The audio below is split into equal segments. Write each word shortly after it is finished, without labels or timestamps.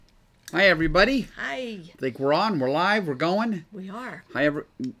Hi, everybody. Hi. I think we're on. We're live. We're going. We are.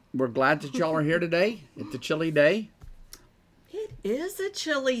 We're glad that y'all are here today. It's a chilly day. It is a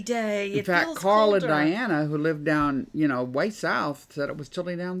chilly day. In fact, Carl and Diana, who live down, way south, said it was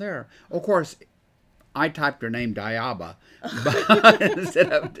chilly down there. Of course, I typed her name Diaba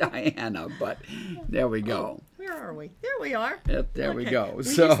instead of Diana, but there we go. Oh, where are we? There we are. There we go. We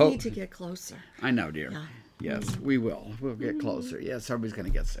just need to get closer. I know, dear. Yeah. Yes, we will. We'll get closer. Yes, everybody's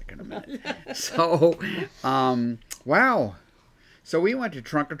going to get sick in a minute. So, wow. So we went to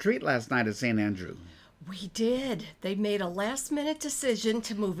trunk or treat last night at St. Andrew. We did. They made a last-minute decision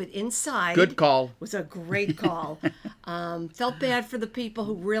to move it inside. Good call. It was a great call. Felt bad for the people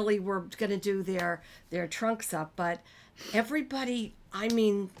who really were going to do their trunks up, but everybody, I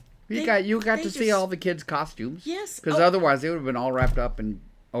mean... You got to see all the kids' costumes. Yes. Because otherwise they would have been all wrapped up in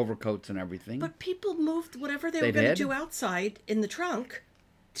overcoats and everything. But people moved whatever they were going to do outside in the trunk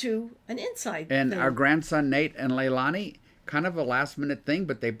to an inside and thing. Our grandson Nate and Leilani, kind of a last minute thing,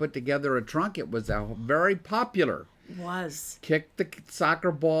 but they put together a trunk. It was very popular. It was. Kick the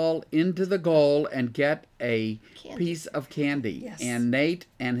soccer ball into the goal and get a piece of candy. Yes. And Nate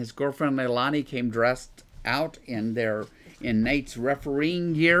and his girlfriend Leilani came dressed out in Nate's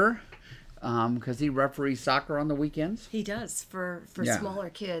refereeing gear. Because he referees soccer on the weekends. He does for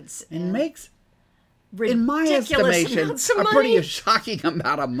smaller kids. And makes, in my estimation, a pretty shocking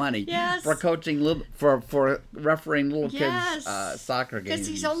amount of money for coaching for refereeing little kids' soccer games. Because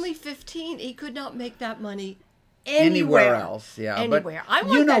he's only 15, he could not make that money anywhere else. Yeah, anywhere. But I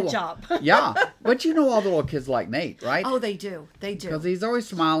want that job. Yeah, but all the little kids like Nate, right? Oh, they do. They do. Because he's always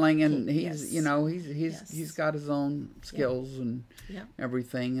smiling, and he's got his own skills and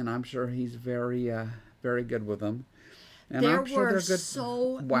everything, and I'm sure he's very very good with them. And there I'm sure were they're good.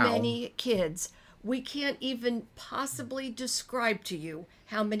 So many kids. We can't even possibly describe to you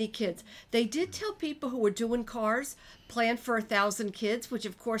how many kids. They did tell people who were doing cars, plan for 1,000 kids, which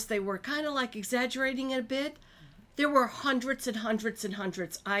of course they were kind of like exaggerating it a bit. There were hundreds and hundreds and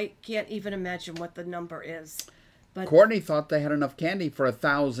hundreds. I can't even imagine what the number is. But Courtney thought they had enough candy for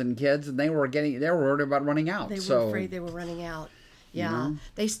 1,000 kids, and they were worried about running out. They were afraid they were running out. Yeah.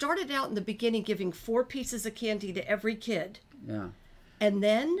 They started out in the beginning giving 4 pieces of candy to every kid. Yeah. And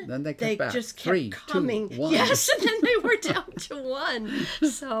then they just kept 3, coming. 2, 1. Yes, and then they were down to 1.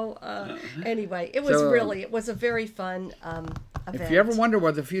 So anyway, it was a very fun event. If you ever wonder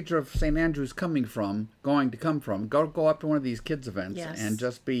where the future of St. Andrew's going to come from, go up to one of these kids events and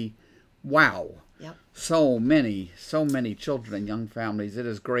just be, wow. Yep. So many children and young families. It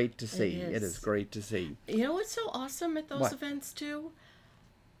is great to see. It is great to see. You know what's so awesome at those events too?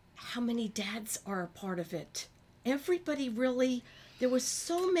 How many dads are a part of it. Everybody really, there was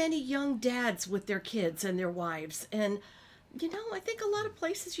so many young dads with their kids and their wives. And, I think a lot of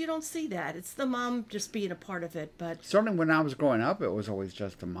places you don't see that. It's the mom just being a part of it. But certainly when I was growing up, it was always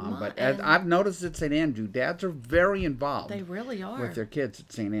just a mom. But I've noticed at St. Andrew, dads are very involved. They really are. With their kids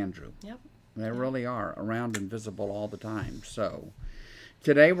at St. Andrew. Yep. They really are around and visible all the time. So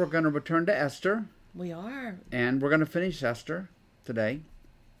today we're going to return to Esther. We are. And we're going to finish Esther today.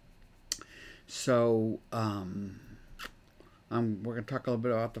 So we're going to talk a little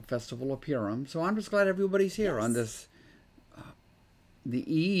bit about the Festival of Purim. So I'm just glad everybody's here on this,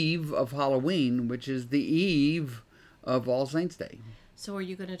 the eve of Halloween, which is the eve of All Saints' Day. So are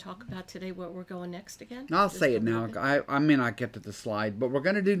you going to talk about today what we're going next again? I'll say it now. I may not get to the slide, but we're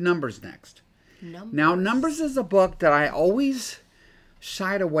going to do Numbers next. Numbers. Now, Numbers is a book that I always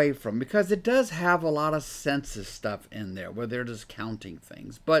shied away from because it does have a lot of census stuff in there where they're just counting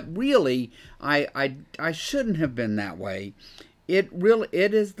things. But really, I shouldn't have been that way. It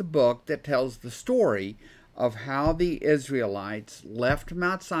is the book that tells the story of how the Israelites left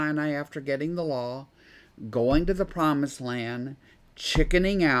Mount Sinai after getting the law, going to the Promised Land,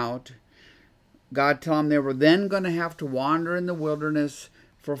 chickening out. God told them they were then going to have to wander in the wilderness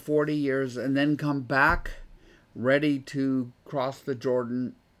for 40 years and then come back ready to cross the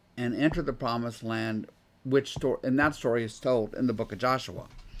Jordan and enter the Promised Land, and that story is told in the book of Joshua.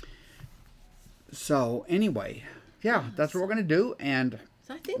 So anyway, that's what we're going to do. And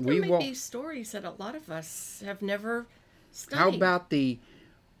so I think there may be stories that a lot of us have never studied. How about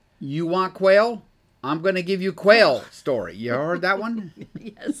you want quail? I'm going to give you quail story. You heard that one?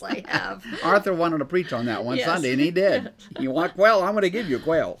 Yes, I have. Arthur wanted to preach on that one Sunday, and he did. You want quail? I'm going to give you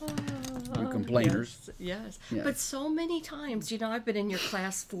quail. You complainers. Yes. But so many times, I've been in your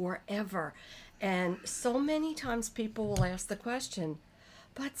class forever, and so many times people will ask the question,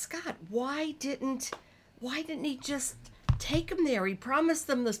 but Scott, why didn't he just take them there? He promised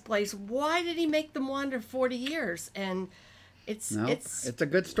them this place. Why did he make them wander 40 years? And No, it's a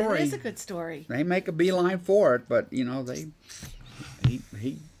good story. It is a good story. They make a beeline for it, but he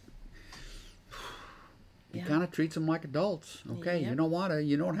Yeah. kind of treats them like adults. Okay, Yep. you don't want to,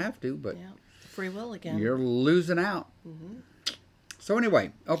 you don't have to, but Yeah. Free will again. you're losing out. So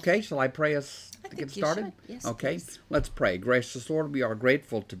anyway, okay, shall I pray us I to think get you started? should. Yes, Okay, please. let's pray. Gracious Lord, we are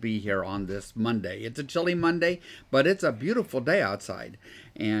grateful to be here on this Monday. It's a chilly Monday, but it's a beautiful day outside.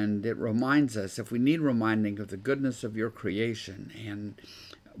 And it reminds us, if we need reminding, of the goodness of your creation. And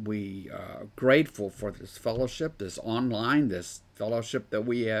we are grateful for this fellowship, this fellowship that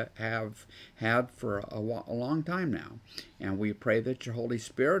we have had for a long time now. And we pray that your Holy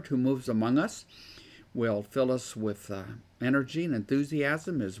Spirit, who moves among us, will fill us with energy and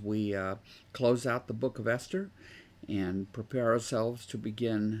enthusiasm as we close out the book of Esther and prepare ourselves to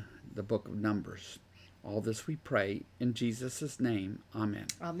begin the book of Numbers. All this we pray in Jesus' name. Amen.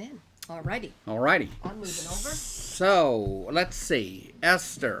 Amen. Alrighty. Alrighty. I'm moving over. So let's see.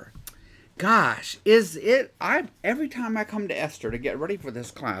 Esther. Gosh, every time I come to Esther to get ready for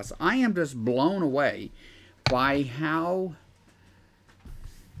this class, I am just blown away by how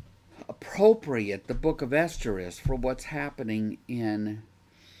appropriate the book of Esther is for what's happening in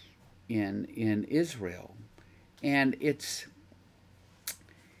Israel. And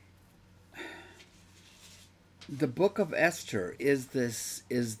the book of Esther is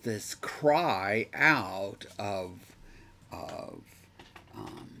this cry out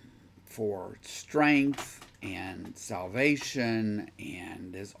for strength and salvation,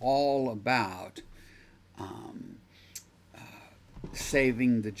 and is all about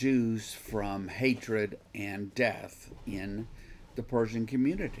saving the Jews from hatred and death in the Persian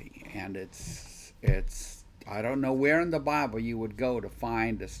community. And it's I don't know where in the Bible you would go to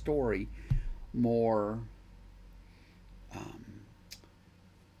find a story more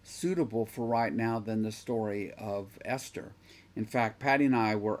suitable for right now than the story of Esther. In fact, Patty and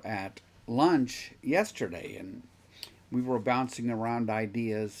I were at lunch yesterday, and we were bouncing around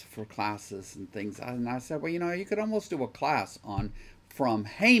ideas for classes and things. And I said, well, you could almost do a class on from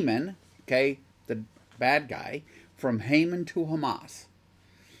Haman, okay, the bad guy, from Haman to Hamas,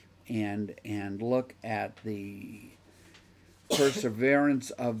 and look at the perseverance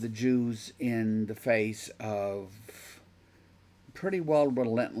of the Jews in the face of pretty well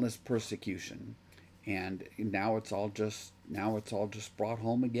relentless persecution. And now it's all just brought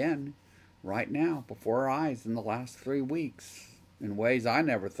home again right now before our eyes in the last 3 weeks in ways I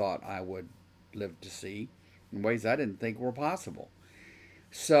never thought I would live to see, in ways I didn't think were possible.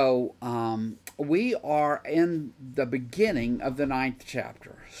 So we are in the beginning of the 9th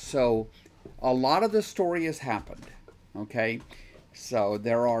chapter. So a lot of the story has happened. Okay, so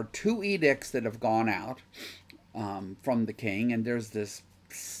there are 2 edicts that have gone out from the king, and there's this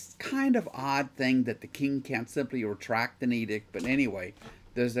kind of odd thing that the king can't simply retract an edict. But anyway,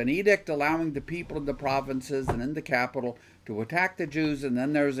 there's an edict allowing the people in the provinces and in the capital to attack the Jews, and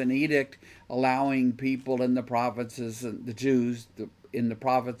then there's an edict allowing people in the provinces and the Jews in the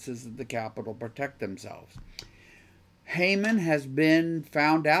provinces of the capital protect themselves. Haman has been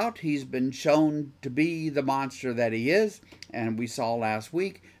found out. He's been shown to be the monster that he is, and we saw last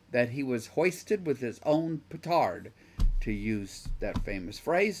week that he was hoisted with his own petard, to use that famous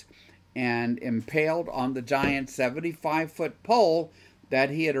phrase, and impaled on the giant 75-foot pole that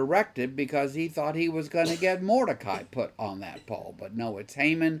he had erected because he thought he was going to get Mordecai put on that pole. But no, it's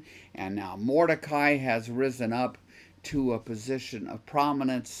Haman, and now Mordecai has risen up to a position of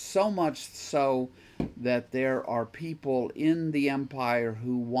prominence, so much so that there are people in the empire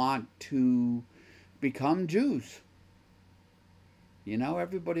who want to become Jews.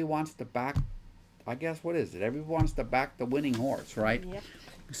 Everybody wants to back, I guess, what is it? Everyone wants to back the winning horse, right? Yep.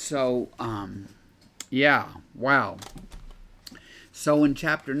 So, yeah, wow. So in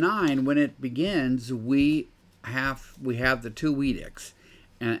chapter 9, when it begins, we have the 2 edicts.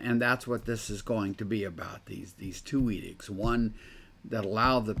 And that's what this is going to be about, these 2 edicts. One that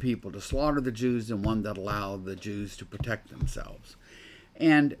allow the people to slaughter the Jews, and one that allow the Jews to protect themselves.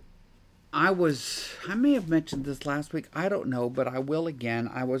 And I may have mentioned this last week, I don't know, but I will again.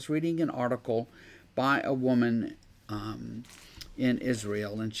 I was reading an article by a woman in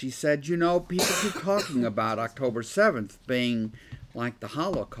Israel, and she said, people keep talking about October 7th being like the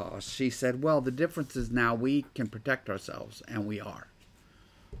Holocaust. She said, well, the difference is now we can protect ourselves, and we are.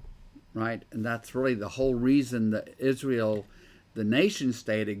 Right? And that's really the whole reason that Israel, the nation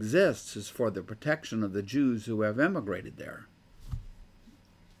state, exists, is for the protection of the Jews who have immigrated there.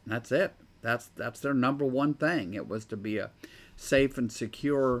 That's it. That's their number one thing. It was to be a safe and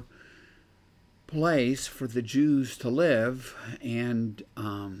secure place for the Jews to live, and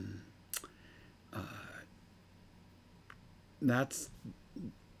that's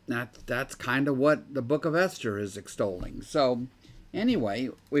that's kind of what the book of Esther is extolling. So, anyway,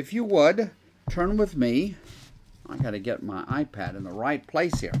 if you would turn with me, I got to get my iPad in the right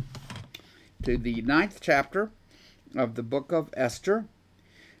place here, to the 9th chapter of the book of Esther,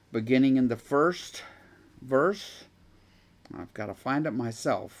 beginning in the first verse. I've got to find it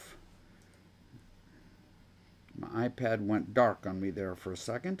myself. My iPad went dark on me there for a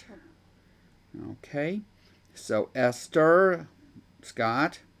second. Okay, so Esther,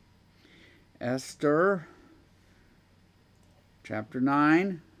 Scott, Esther, chapter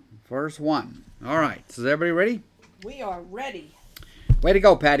 9, verse 1. All right, so is everybody ready? We are ready. Way to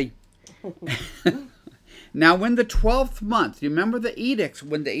go, Patty. Now, when the 12th month, you remember the edicts,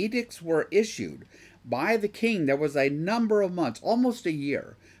 when the edicts were issued by the king, there was a number of months, almost a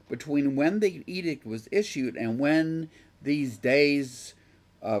year, between when the edict was issued and when these days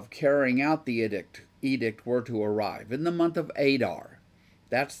of carrying out the edict were to arrive. In the month of Adar.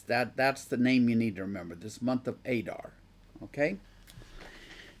 That's the name you need to remember, this month of Adar. Okay?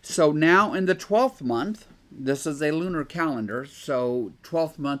 So now in the 12th month, this is a lunar calendar, so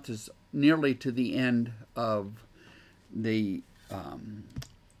 12th month is nearly to the end of the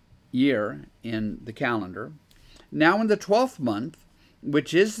year in the calendar. Now in the 12th month,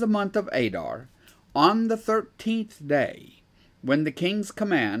 which is the month of Adar, on the 13th day, when the king's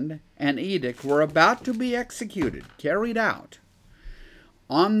command and edict were about to be executed, carried out,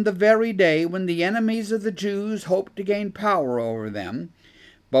 on the very day when the enemies of the Jews hoped to gain power over them,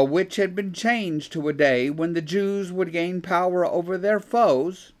 but which had been changed to a day when the Jews would gain power over their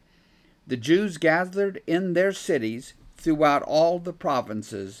foes, the Jews gathered in their cities throughout all the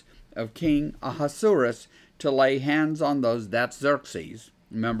provinces of King Ahasuerus to lay hands on those. That's Xerxes.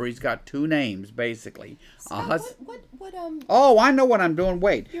 Remember, he's got two names, basically. Scott, Oh, I know what I'm doing.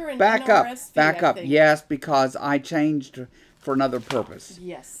 Wait. You're in Back NRSV, up. I think. Yes, because I changed for another purpose.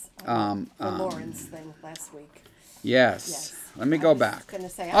 Yes. The Lawrence thing last week. Yes. Let me go back. Gonna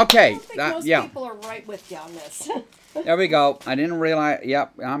say, Okay. I don't think most people are right with you on this. There we go. I didn't realize.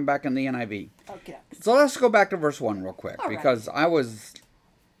 Yep, I'm back in the NIV. Okay. So let's go back to verse 1 real quick. All right. Because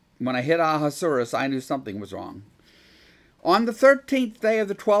when I hit Ahasuerus, I knew something was wrong. On the 13th day of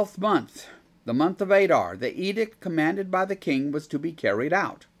the 12th month, the month of Adar, the edict commanded by the king was to be carried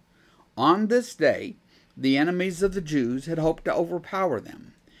out. On this day, the enemies of the Jews had hoped to overpower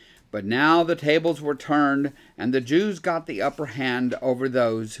them. But now the tables were turned, and the Jews got the upper hand over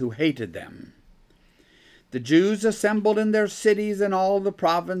those who hated them. The Jews assembled in their cities in all the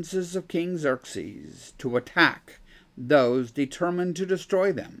provinces of King Xerxes to attack those determined to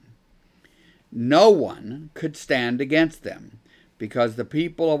destroy them. No one could stand against them, because the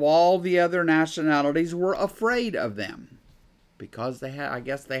people of all the other nationalities were afraid of them. Because they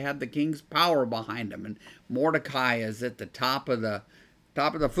had the king's power behind them, and Mordecai is at the top of the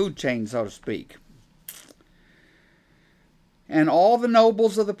food chain, so to speak. And all the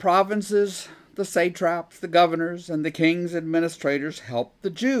nobles of the provinces, the satraps, the governors, and the king's administrators helped the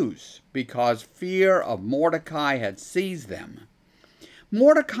Jews, because fear of Mordecai had seized them.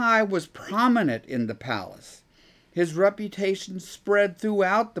 Mordecai was prominent in the palace. His reputation spread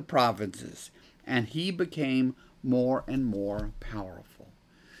throughout the provinces, and he became more and more powerful.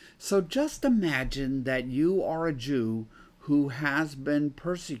 So just imagine that you are a Jew who has been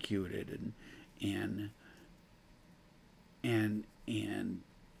persecuted, and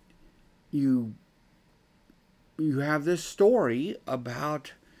you have this story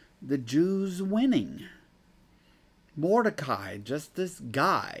about the Jews winning. Mordecai, just this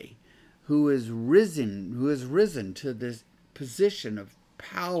guy who has risen to this position of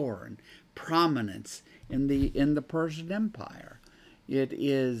power and prominence in the Persian Empire. It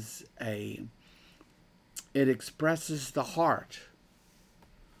expresses the heart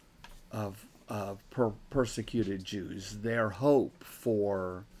of persecuted Jews, their hope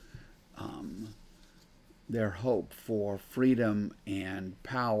for freedom and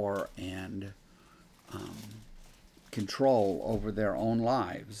power and control over their own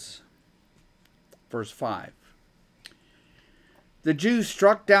lives. Verse 5. The Jews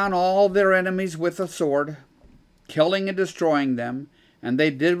struck down all their enemies with a sword, killing and destroying them, and they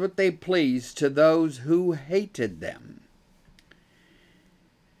did what they pleased to those who hated them.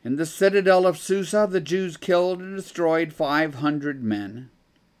 In the citadel of Susa, the Jews killed and destroyed 500 men.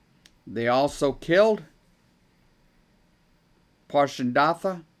 They also killed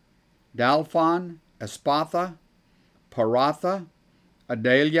Parshandatha, Dalphon, Espatha, Paratha,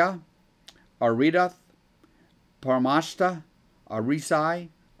 Adalia, Aridath, Parmashta, Arisai,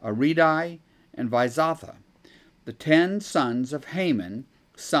 Aridai, and Vizatha, the 10 sons of Haman,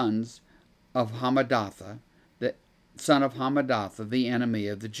 sons of Hamadatha, the son of Hammedatha, the enemy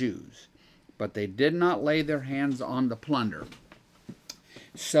of the Jews. But they did not lay their hands on the plunder.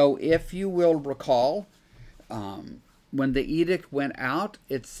 So if you will recall, when the edict went out,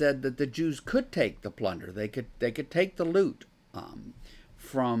 it said that the Jews could take the plunder. They could take the loot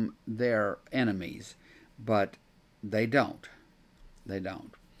from their enemies, but they don't. They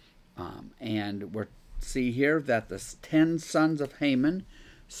don't. And we see here that the 10 sons of Haman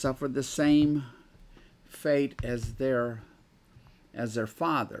suffered the same fate as their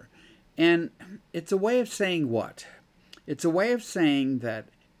father. And it's a way of saying what? It's a way of saying that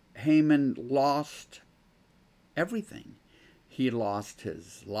Haman lost everything. He lost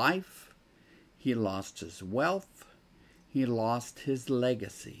his life. He lost his wealth. He lost his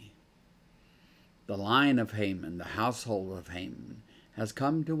legacy. The line of Haman, the household of Haman, has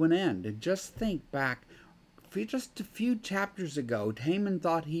come to an end. And just think back, just a few chapters ago, Haman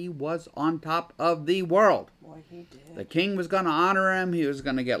thought he was on top of the world. Boy, he did. The king was going to honor him. He was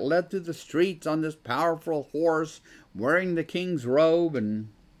going to get led through the streets on this powerful horse, wearing the king's robe, and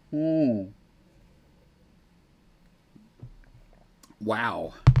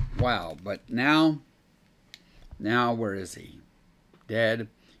wow. But now where is he? Dead,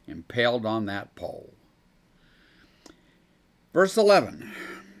 impaled on that pole. Verse 11.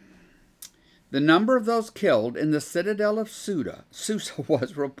 The number of those killed in the citadel of Susa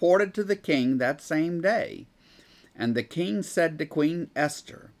was reported to the king that same day. And the king said to Queen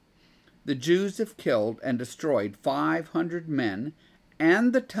Esther, the Jews have killed and destroyed 500 men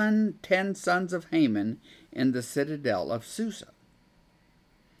and the 10 sons of Haman in the citadel of Susa.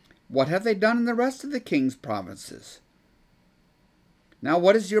 What have they done in the rest of the king's provinces? Now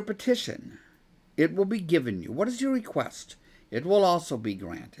what is your petition? It will be given you. What is your request? It will also be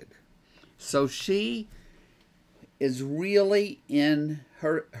granted. So she is really in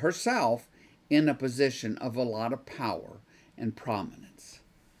herself in a position of a lot of power and prominence,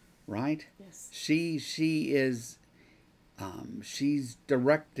 right? Yes. She is she's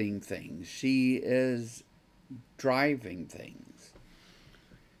directing things. She is driving things.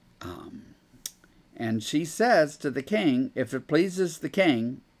 And she says to the king, if it pleases the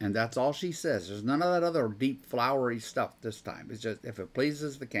king, and that's all she says. There's none of that other deep flowery stuff this time. It's just if it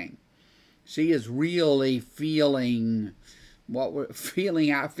pleases the king. She is really feeling feeling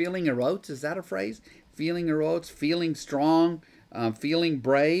her oats. Is that a phrase? Feeling her oats, feeling strong, feeling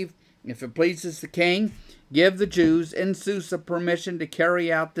brave. If it pleases the king, give the Jews in Susa permission to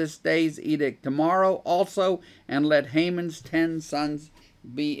carry out this day's edict tomorrow also, and let Haman's 10 sons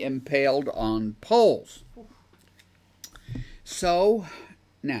be impaled on poles. So,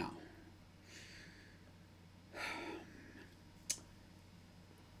 now,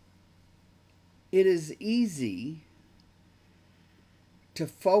 it is easy to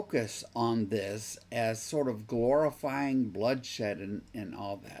focus on this as sort of glorifying bloodshed and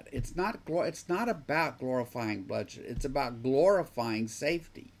all that. It's not about glorifying bloodshed. It's about glorifying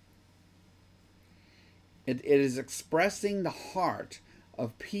safety. It is expressing the heart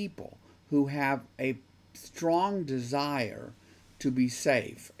of people who have a strong desire to be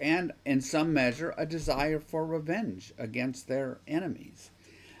safe and, in some measure, a desire for revenge against their enemies.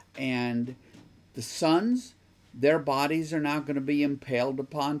 And the sons, their bodies are now going to be impaled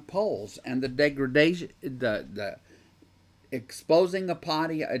upon poles, and the degradation, the exposing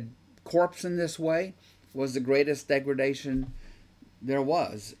a corpse in this way was the greatest degradation there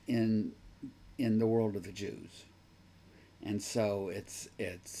was in the world of the Jews. And so it's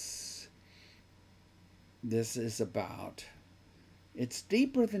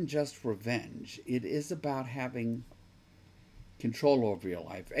deeper than just revenge. It is about having control over your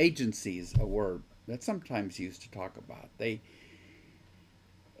life. Agency is a word that's sometimes used to talk about.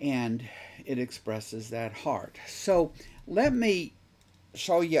 And it expresses that heart. So let me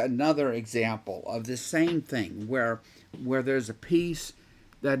show you another example of the same thing where there's a piece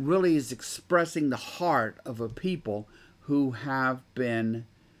that really is expressing the heart of a people who have been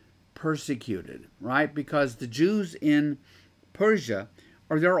persecuted, right? Because the Jews in Persia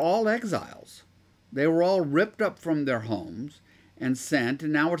they're all exiles. They were all ripped up from their homes and sent,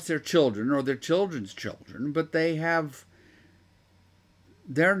 and now it's their children or their children's children, but they're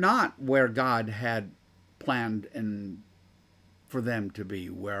not where God had planned for them to be,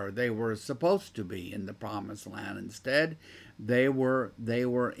 where they were supposed to be in the promised land. Instead, they were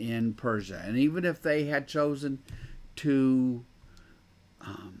in Persia. And even if they had chosen to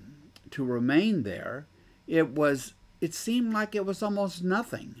remain there, it seemed like it was almost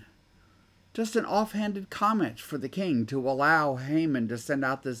nothing. Just an offhanded comment for the king to allow Haman to send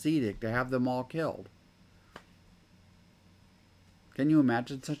out this edict to have them all killed. Can you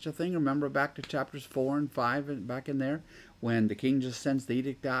imagine such a thing? Remember back to chapters 4 and 5 and back in there when the king just sends the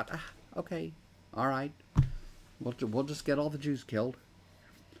edict out? Okay, all right. We'll just get all the Jews killed.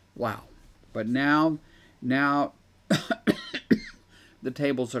 Wow. But now the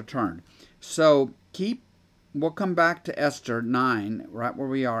tables are turned. So we'll come back to Esther 9, right where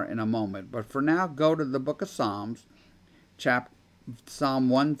we are in a moment. But for now, go to the book of Psalms, Psalm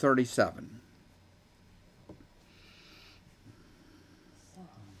 137.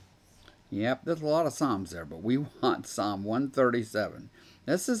 Yep, there's a lot of Psalms there, but we want Psalm 137.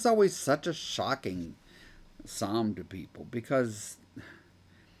 This is always such a shocking psalm to people because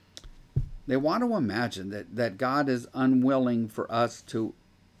they want to imagine that God is unwilling for us to...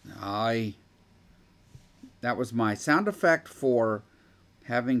 That was my sound effect for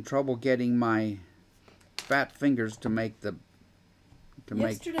having trouble getting my fat fingers to make the...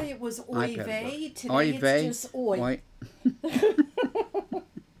 Yesterday it was oy vey. Today Oy it's vey. just oy.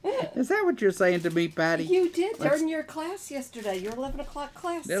 Is that what you're saying to me, Patty? You did during your class yesterday, your 11 o'clock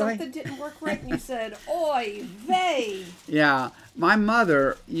class. Something didn't work right, and you said, oy vey. Yeah, my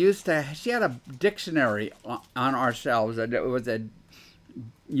mother she had a dictionary on our shelves. It was a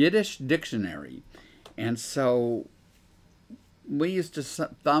Yiddish dictionary. And so we used to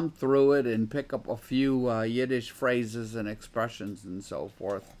thumb through it and pick up a few Yiddish phrases and expressions and so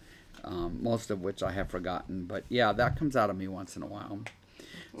forth, most of which I have forgotten. But yeah, that comes out of me once in a while.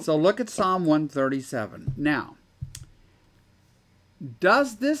 So look at Psalm 137. Now,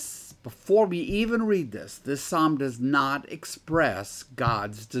 before we even read this psalm does not express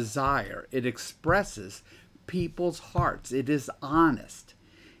God's desire. It expresses people's hearts. It is honest.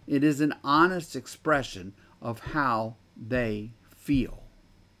 It is an honest expression of how they feel.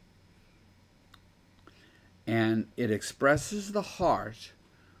 And it expresses the heart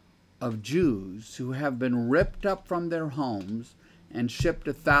of Jews who have been ripped up from their homes and shipped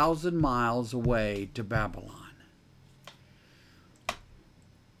 1,000 miles away to Babylon.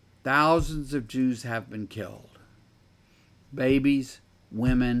 Thousands of Jews have been killed. Babies,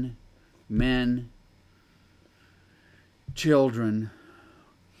 women, men, children,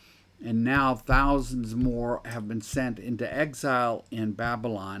 and now thousands more have been sent into exile in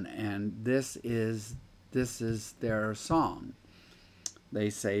Babylon, and this is their song. They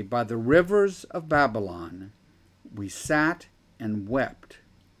say, "By the rivers of Babylon, we sat and wept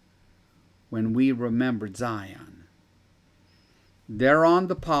when we remembered Zion. There on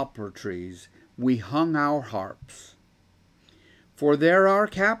the poplar trees we hung our harps. For there our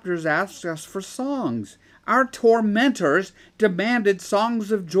captors asked us for songs. Our tormentors demanded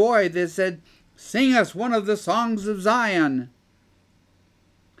songs of joy. They said, 'Sing us one of the songs of Zion.'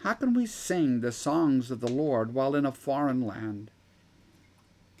 How can we sing the songs of the Lord while in a foreign land?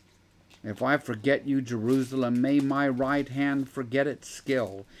 If I forget you, Jerusalem, may my right hand forget its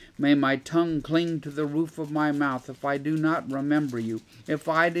skill. May my tongue cling to the roof of my mouth if I do not remember you, if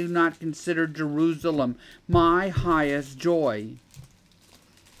I do not consider Jerusalem my highest joy.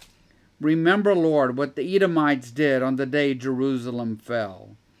 Remember, Lord, what the Edomites did on the day Jerusalem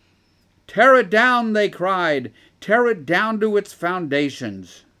fell. Tear it down, they cried. Tear it down to its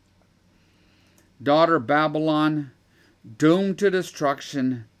foundations. Daughter Babylon, doomed to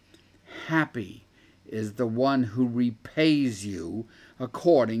destruction, happy is the one who repays you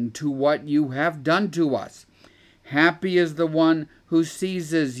according to what you have done to us. Happy is the one who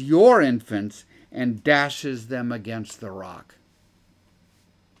seizes your infants and dashes them against the rock."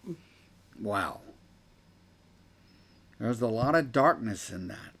 Wow. There's a lot of darkness in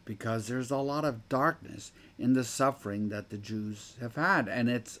that, because there's a lot of darkness in the suffering that the Jews have had. And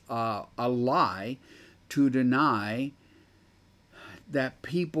it's a lie to deny that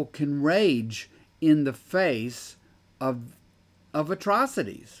people can rage in the face of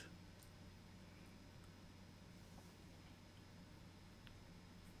atrocities.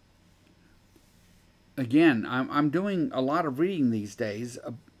 Again, I'm doing a lot of reading these days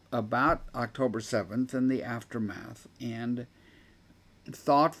about October 7th and the aftermath, and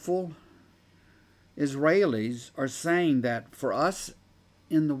thoughtful Israelis are saying that for us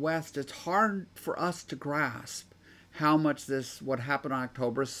in the West, it's hard for us to grasp how much what happened on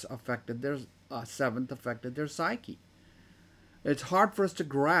October 7th affected their psyche. It's hard for us to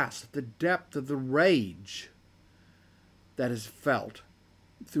grasp the depth of the rage that is felt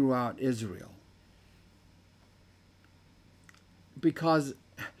throughout Israel, because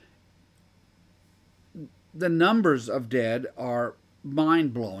the numbers of dead are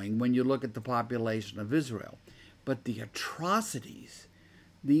mind-blowing when you look at the population of Israel. But the atrocities,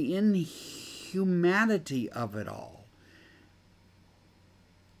 the inhumanity of it all,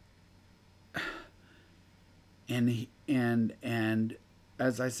 and and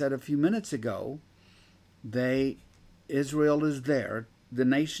as I said a few minutes ago, Israel is there. The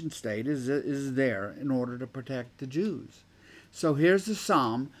nation state is there in order to protect the Jews. So here's a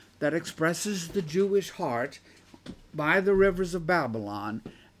psalm that expresses the Jewish heart by the rivers of Babylon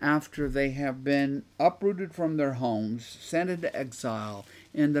after they have been uprooted from their homes, sent into exile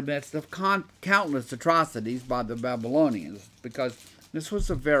in the midst of countless atrocities by the Babylonians, because this was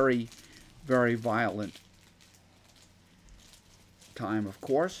a very, very violent time, of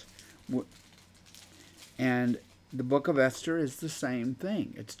course. And the book of Esther is the same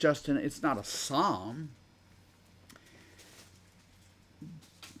thing. It's not a psalm.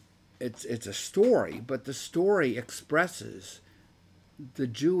 It's a story, but the story expresses the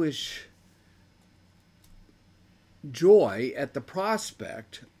Jewish joy at the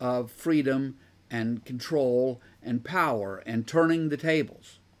prospect of freedom and control and power and turning the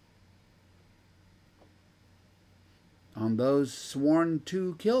tables on those sworn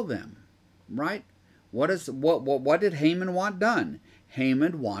to kill them, right? What did Haman want done?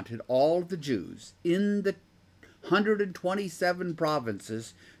 Haman wanted all the Jews in the 127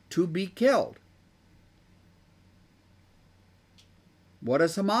 provinces to be killed. What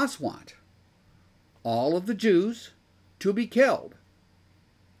does Hamas want? All of the Jews to be killed,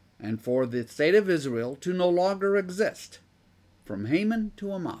 and for the state of Israel to no longer exist, from Haman to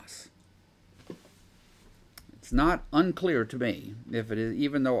Hamas. It's not unclear to me, if it is,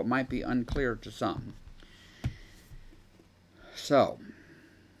 even though it might be unclear to some. So,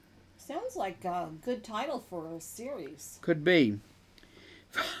 sounds like a good title for a series. Could be.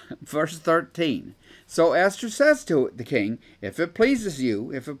 Verse 13. So Esther says to the king, if it pleases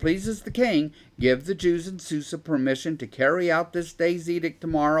the king, give the Jews in Susa permission to carry out this day's edict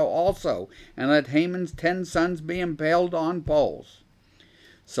tomorrow also, and let Haman's 10 sons be impaled on poles.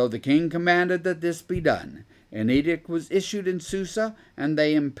 So the king commanded that this be done. An edict was issued in Susa, and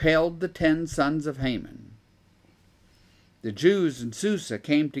they impaled the 10 sons of Haman. The Jews in Susa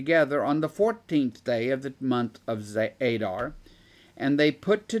came together on the 14th day of the month of Adar, and they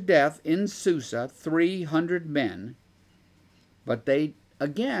put to death in Susa 300 men, but they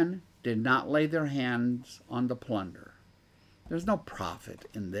again did not lay their hands on the plunder. There's no profit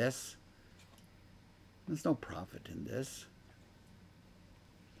in this. There's no profit in this.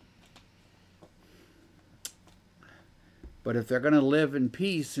 But if they're going to live in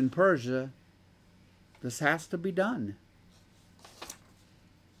peace in Persia, this has to be done.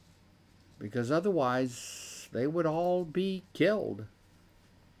 Because otherwise, they would all be killed.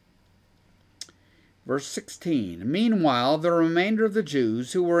 Verse 16. Meanwhile, the remainder of the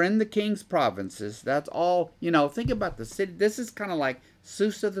Jews who were in the king's provinces, that's all, think about the city. This is kind of like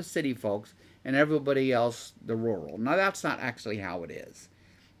Susa, the city folks, and everybody else, the rural. Now, that's not actually how it is.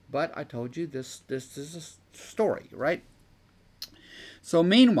 But I told you this is a story, right? So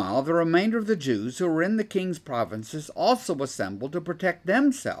meanwhile, the remainder of the Jews who were in the king's provinces also assembled to protect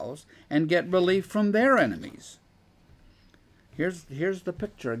themselves and get relief from their enemies. Here's the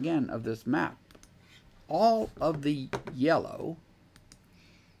picture again of this map. All of the yellow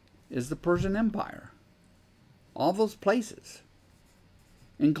is the Persian Empire. All those places,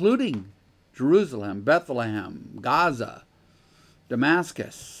 including Jerusalem, Bethlehem, Gaza,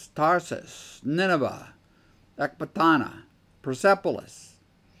 Damascus, Tarsus, Nineveh, Ecbatana, Persepolis.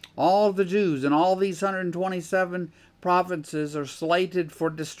 All of the Jews in all these 127 provinces are slated for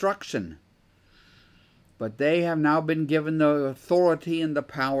destruction. But they have now been given the authority and the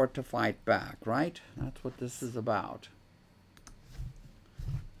power to fight back, right? That's what this is about.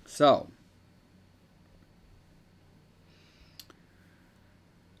 So,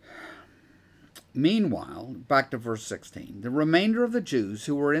 meanwhile, back to verse 16, the remainder of the Jews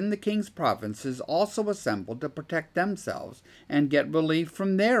who were in the king's provinces also assembled to protect themselves and get relief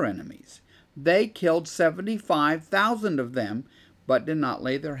from their enemies. They killed 75,000 of them, but did not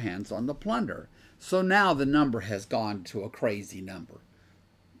lay their hands on the plunder. So now the number has gone to a crazy number.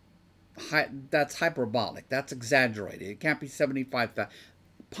 That's hyperbolic. That's exaggerated. It can't be 75,000.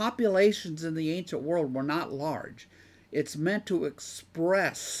 Populations in the ancient world were not large. It's meant to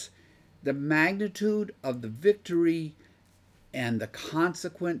express the magnitude of the victory and the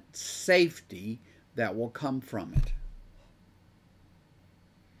consequent safety that will come from it.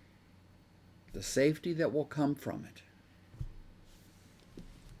 The safety that will come from it.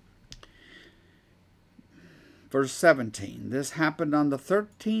 Verse 17, this happened on the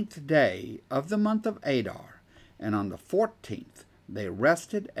 13th day of the month of Adar, and on the 14th they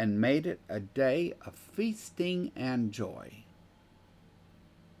rested and made it a day of feasting and joy.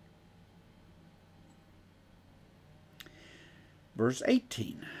 Verse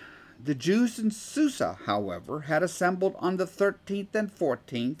 18, The Jews in Susa, however, had assembled on the 13th and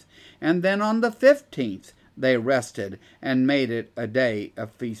 14th, and then on the 15th they rested and made it a day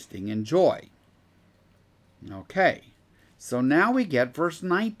of feasting and joy. Okay, so now we get verse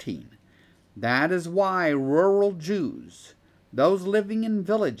 19. That is why rural Jews, those living in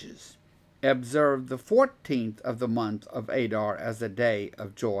villages, observe the 14th of the month of Adar as a day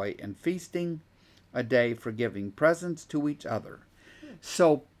of joy and feasting, a day for giving presents to each other.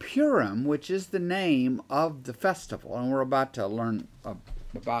 So Purim, which is the name of the festival, and we're about to learn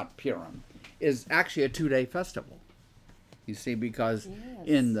about Purim, is actually a 2-day festival. You see, because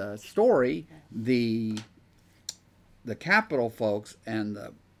in the story, the capital folks and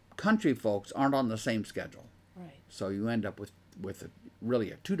the country folks aren't on the same schedule. Right. So you end up with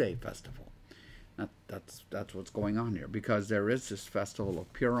really a 2-day festival. That's what's going on here, because there is this festival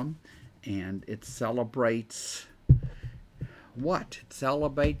of Purim, and it celebrates what? It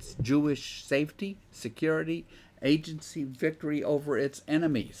celebrates Jewish safety, security, agency, victory over its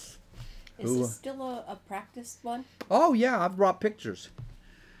enemies. Is this still a practiced one? Oh, yeah, I've brought pictures.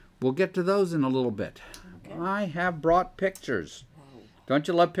 We'll get to those in a little bit. Okay. I have brought pictures. Wow. Don't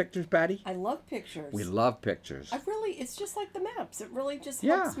you love pictures, Patty? I love pictures. We love pictures. It's just like the maps. It really just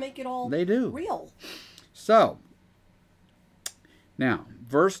helps make it all real. So, now,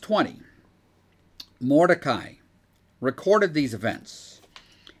 verse 20. Mordecai recorded these events,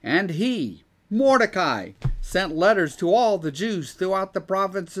 and he, Mordecai, sent letters to all the Jews throughout the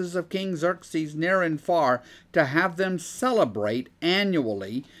provinces of King Xerxes near and far to have them celebrate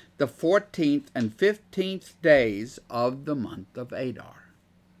annually the 14th and 15th days of the month of Adar,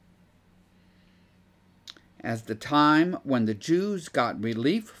 as the time when the Jews got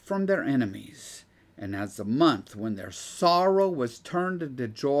relief from their enemies, and as the month when their sorrow was turned into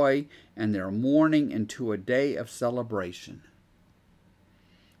joy and their mourning into a day of celebration.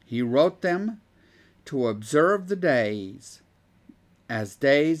 He wrote them to observe the days as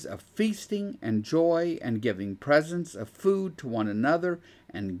days of feasting and joy and giving presents of food to one another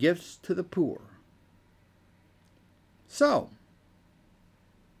and gifts to the poor. So,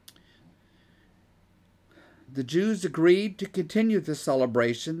 the Jews agreed to continue the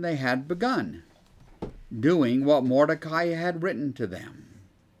celebration they had begun, doing what Mordecai had written to them.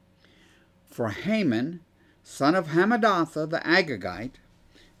 For Haman, son of Hammedatha the Agagite,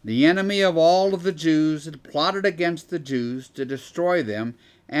 the enemy of all of the Jews, had plotted against the Jews to destroy them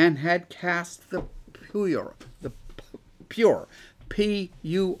and had cast the pure,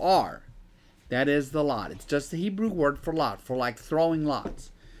 P-U-R. That is the lot. It's just the Hebrew word for lot, for like throwing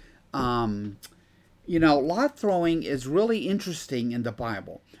lots. Lot throwing is really interesting in the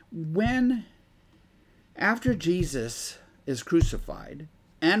Bible. After Jesus is crucified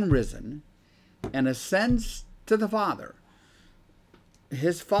and risen and ascends to the Father,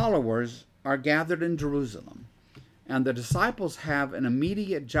 his followers are gathered in Jerusalem, and the disciples have an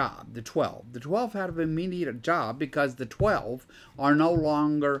immediate job, the 12. The 12 have an immediate job because the 12 are no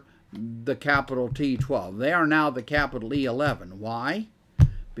longer the capital T12. They are now the capital E11. Why?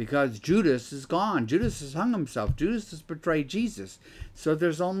 Because Judas is gone. Judas has hung himself. Judas has betrayed Jesus. So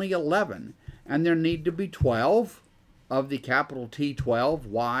there's only 11. And there need to be 12 of the capital T12.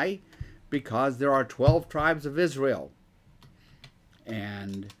 Why? Because there are 12 tribes of Israel.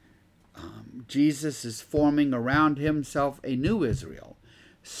 And Jesus is forming around himself a new Israel.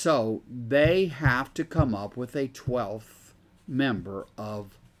 So they have to come up with a 12th member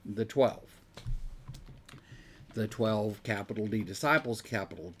of the 12. The 12, capital D, disciples,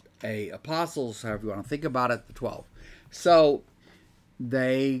 capital A, apostles, however you want to think about it, the 12. So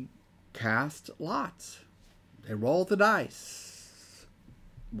they cast lots. They roll the dice.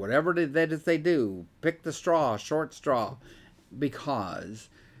 Whatever they do, pick the straw, short straw, because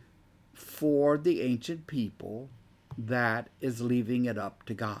for the ancient people, that is leaving it up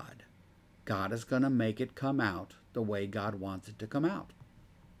to God. God is going to make it come out the way God wants it to come out.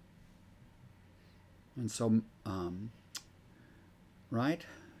 And so, right?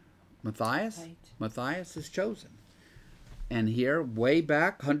 Matthias is chosen. And here, way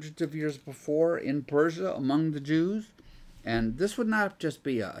back, hundreds of years before, in Persia, among the Jews, and this would not just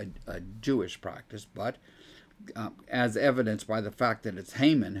be a Jewish practice, but as evidenced by the fact that it's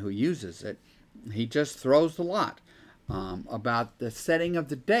Haman who uses it, he just throws the lot about the setting of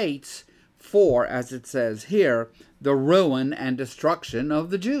the dates for, as it says here, the ruin and destruction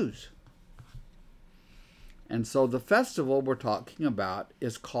of the Jews. And so the festival we're talking about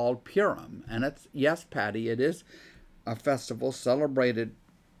is called Purim. And it's, yes, Patty, it is a festival celebrated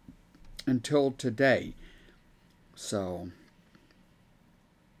until today. So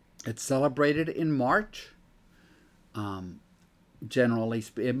it's celebrated in March. generally.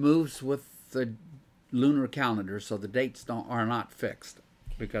 It moves with the lunar calendar, so the dates are not fixed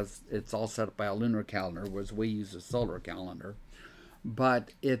because it's all set up by a lunar calendar, whereas we use a solar calendar.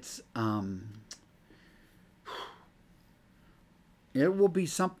 But it will be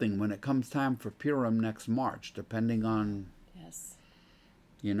something when it comes time for Purim next March, depending on Yes.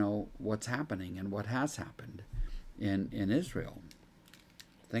 What's happening and what has happened in Israel.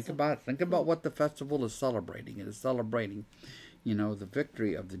 Think about what the festival is celebrating. It is celebrating, the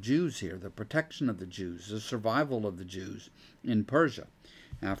victory of the Jews here, the protection of the Jews, the survival of the Jews in Persia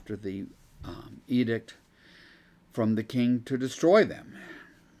after the edict from the king to destroy them.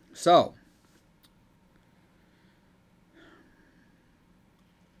 So,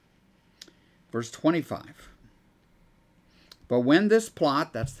 verse 25. But when this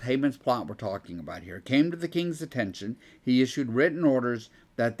plot, that's Haman's plot we're talking about here, came to the king's attention, he issued written orders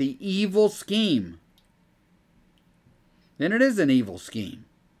that the evil scheme, and it is an evil scheme,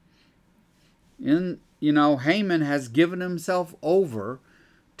 Haman has given himself over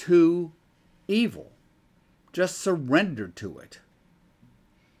to evil, just surrendered to it.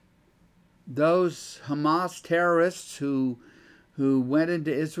 Those Hamas terrorists who went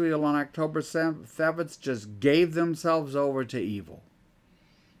into Israel on October 7th just gave themselves over to evil.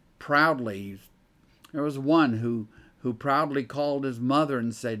 Proudly. There was one who proudly called his mother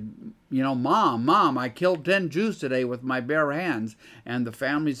and said, Mom, I killed 10 Jews today with my bare hands. And the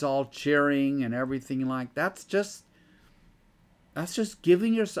family's all cheering and everything like that. That's just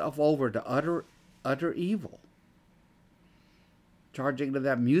giving yourself over to utter evil. Charging to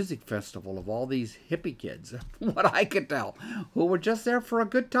that music festival of all these hippie kids, from what I could tell, who were just there for a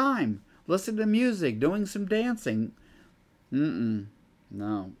good time, listening to music, doing some dancing.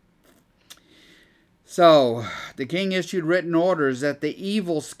 No. So, the king issued written orders that the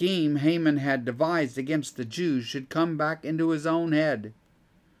evil scheme Haman had devised against the Jews should come back onto his own head.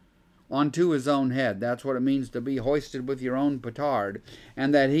 That's what it means to be hoisted with your own petard,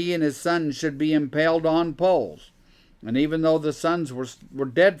 and that he and his sons should be impaled on poles. And even though the sons were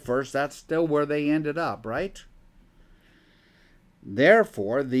dead first, that's still where they ended up, right?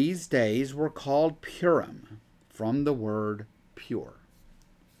 Therefore, these days were called Purim, from the word pure.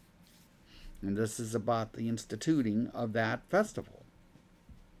 And this is about the instituting of that festival.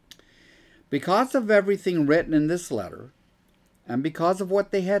 Because of everything written in this letter, and because of what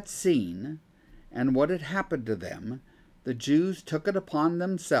they had seen, and what had happened to them, the Jews took it upon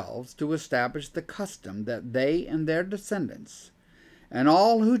themselves to establish the custom that they and their descendants, and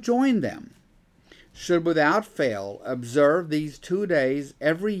all who joined them, should without fail observe these 2 days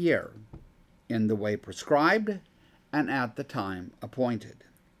every year, in the way prescribed and at the time appointed.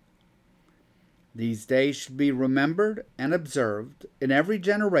 These days should be remembered and observed in every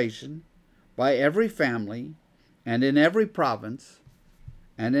generation, by every family, and in every province,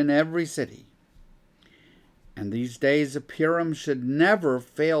 and in every city. And these days of Purim should never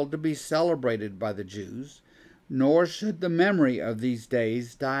fail to be celebrated by the Jews, nor should the memory of these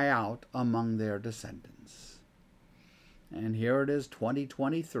days die out among their descendants. And here it is,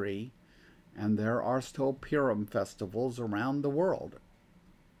 2023, and there are still Purim festivals around the world,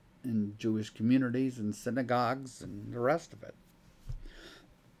 in Jewish communities and synagogues and the rest of it.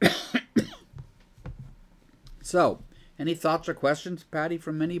 So, any thoughts or questions, Patty,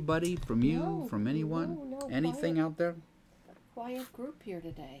 from anybody, from you, No, from anyone? no, Anything out there? Quiet group here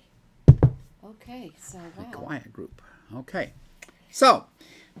today. Okay, so wow. A quiet group. Okay. So,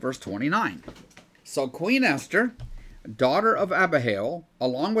 verse 29. So Queen Esther, daughter of Abihail,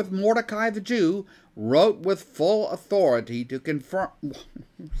 along with Mordecai the Jew, wrote with full authority to confirm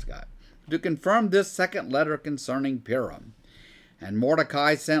this second letter concerning Purim. And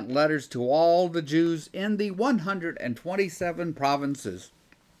Mordecai sent letters to all the Jews in the 127 provinces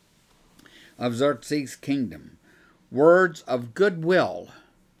of Xerxes' kingdom, words of goodwill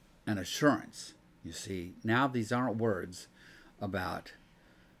and assurance. You see, now these aren't words about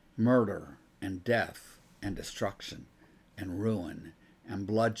murder and death and destruction and ruin and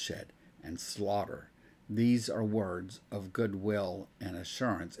bloodshed and slaughter. These are words of goodwill and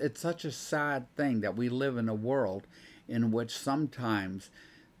assurance. It's such a sad thing that we live in a world in which sometimes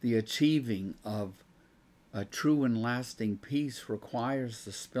the achieving of a true and lasting peace requires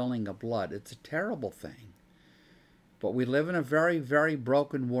the spilling of blood. It's a terrible thing. But we live in a very, very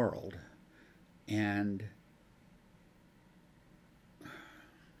broken world. And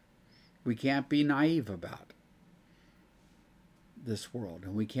we can't be naive about this world.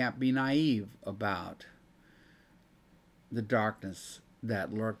 And we can't be naive about the darkness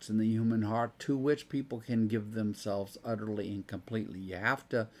that lurks in the human heart, to which people can give themselves utterly and completely. You have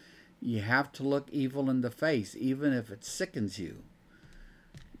to look evil in the face, even if it sickens you.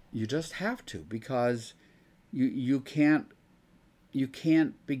 You just have to, because you can't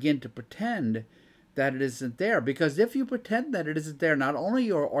begin to pretend that it isn't there. Because if you pretend that it isn't there, not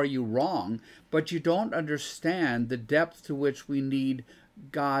only are you wrong, but you don't understand the depth to which we need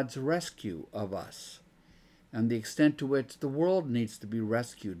God's rescue of us, and the extent to which the world needs to be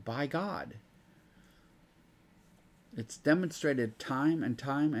rescued by God. It's demonstrated time and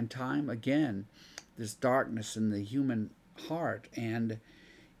time and time again, this darkness in the human heart, and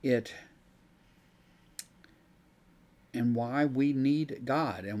why we need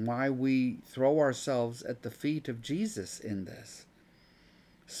God, and why we throw ourselves at the feet of Jesus in this.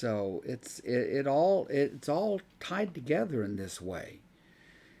 So it's all tied together in this way.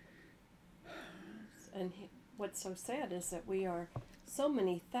 And what's so sad is that we are so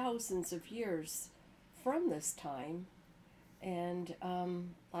many thousands of years from this time. And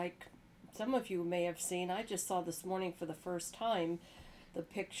like some of you may have seen, I just saw this morning for the first time the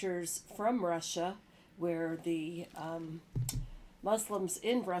pictures from Russia where the Muslims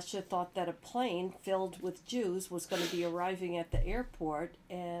in Russia thought that a plane filled with Jews was going to be arriving at the airport,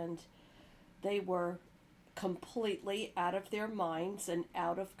 and they were completely out of their minds and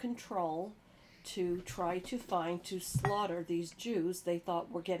out of control to try to slaughter these Jews they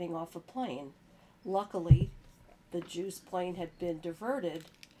thought were getting off a plane. Luckily, the Jews' plane had been diverted,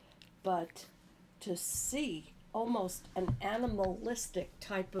 but to see almost an animalistic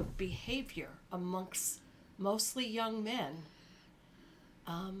type of behavior amongst mostly young men,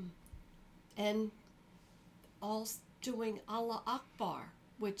 and all doing Allah Akbar,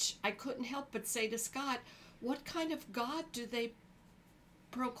 which I couldn't help but say to Scott, what kind of God do they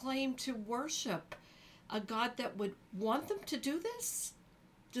proclaim to worship? A God that would want them to do this?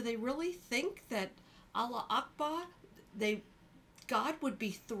 Do they really think that Allah Akbar, God would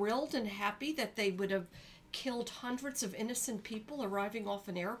be thrilled and happy that they would have killed hundreds of innocent people arriving off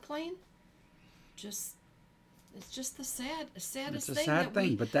an airplane? It's just the saddest It's a thing sad that thing,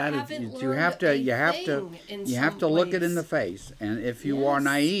 we but that haven't is, learned you have to look it in the face. And if you are Yes.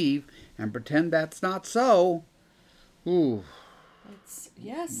 naive and pretend that's not so, ooh,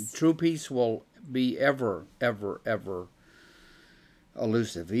 Yes. true peace will be ever, ever, ever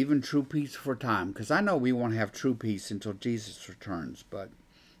elusive. Even true peace for time, because I know we won't have true peace until Jesus returns, but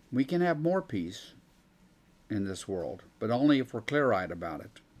we can have more peace in this world, but only if we're clear-eyed about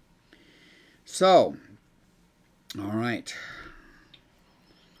it. So, all right.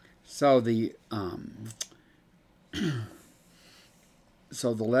 So the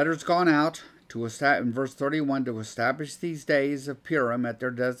letter's gone out to in verse 31 to establish these days of Purim at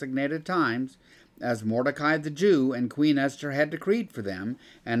their designated times, as Mordecai the Jew and Queen Esther had decreed for them,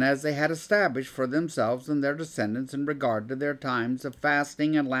 and as they had established for themselves and their descendants in regard to their times of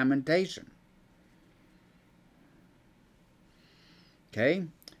fasting and lamentation. Okay,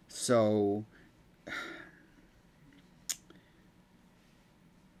 so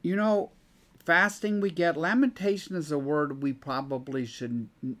fasting we get. Lamentation is a word we probably should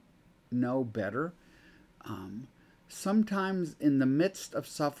know better. Sometimes in the midst of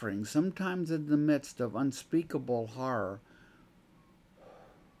suffering, sometimes in the midst of unspeakable horror,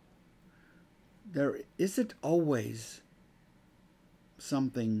 there isn't always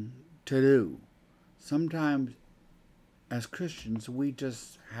something to do. Sometimes, as Christians, we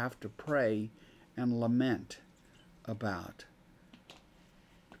just have to pray and lament about,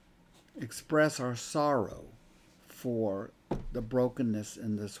 express our sorrow for the brokenness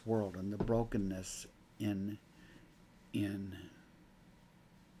in this world and the brokenness in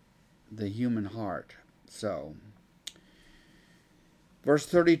the human heart. So, verse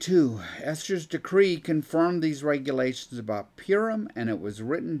 32, Esther's decree confirmed these regulations about Purim, and it was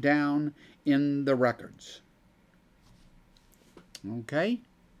written down in the records. Okay?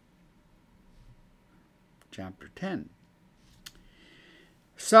 Chapter 10.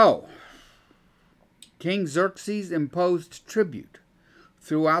 So, King Xerxes imposed tribute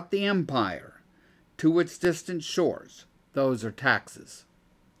throughout the empire to its distant shores. Those are taxes.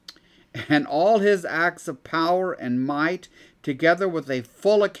 And all his acts of power and might, together with a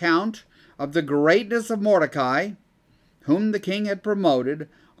full account of the greatness of Mordecai, whom the king had promoted,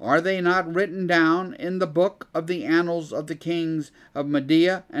 are they not written down in the book of the annals of the kings of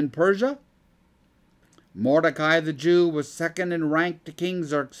Media and Persia? Mordecai the Jew was second in rank to King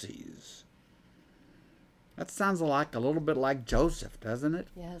Xerxes. That sounds like a little bit like Joseph, doesn't it?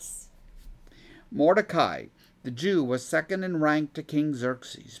 Yes. Mordecai the Jew was second in rank to King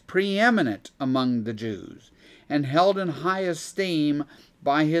Xerxes, preeminent among the Jews, and held in high esteem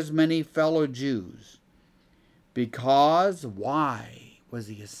by his many fellow Jews. Because, why was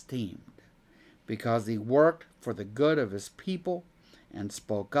he esteemed? Because he worked for the good of his people and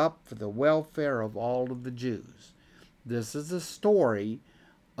spoke up for the welfare of all of the Jews. This is a story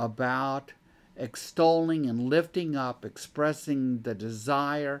about extolling and lifting up, expressing the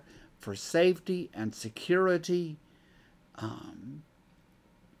desire for safety and security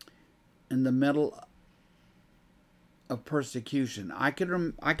in the middle of persecution. I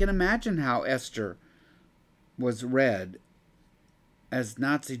can imagine how Esther was read as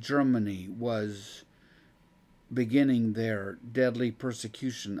Nazi Germany was beginning their deadly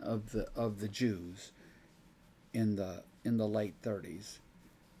persecution of the Jews in the late 30s.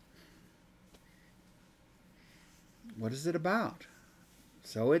 What is it about?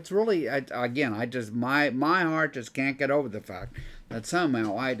 So it's really, my heart just can't get over the fact that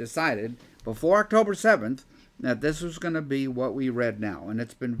somehow I decided before October 7th that this was going to be what we read now, and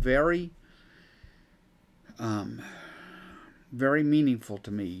it's been very very meaningful to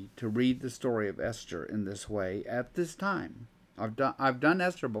me to read the story of Esther in this way at this time. I've done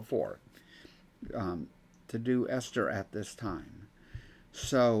Esther before, to do Esther at this time.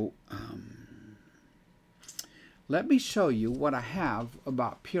 So let me show you what I have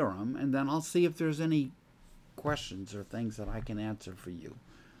about Purim, and then I'll see if there's any questions or things that I can answer for you.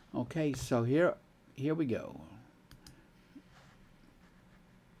 Okay, so here we go.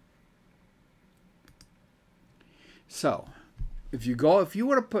 So, if you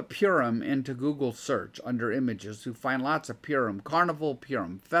were to put Purim into Google search under images, you find lots of Purim, Carnival,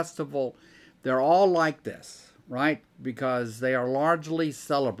 Purim, Festival. They're all like this, right? Because they are largely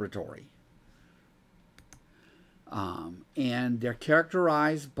celebratory. And they're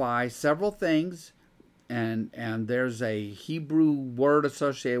characterized by several things, and there's a Hebrew word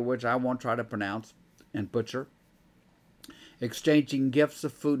associated which I won't try to pronounce and butcher. Exchanging gifts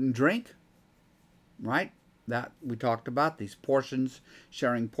of food and drink, right? That we talked about, these portions,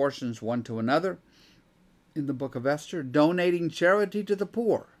 sharing portions one to another in the book of Esther. Donating charity to the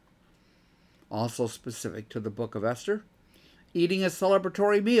poor, also specific to the book of Esther. Eating a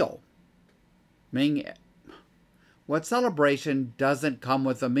celebratory meal, meaning what celebration doesn't come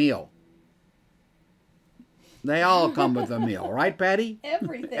with a meal? They all come with a meal, right, Patty?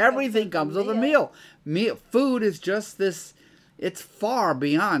 Everything comes with a meal. Food is just this. It's far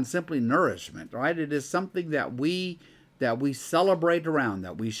beyond simply nourishment, right? It is something that we celebrate around,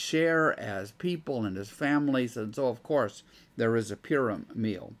 that we share as people and as families, and so of course there is a Purim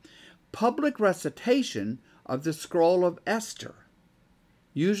meal. Public recitation of the scroll of Esther,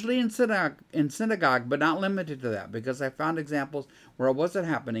 usually in synagogue, but not limited to that, because I found examples where it wasn't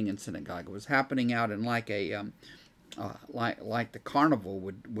happening in synagogue. It was happening out in like a like the carnival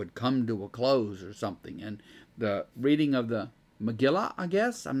would come to a close or something, and the reading of the Megillah, I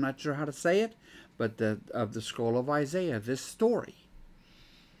guess, I'm not sure how to say it, but of the scroll of Isaiah, this story.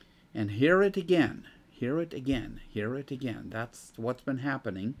 And hear it again, hear it again, hear it again. That's what's been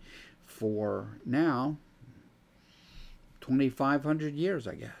happening for now 2,500 years,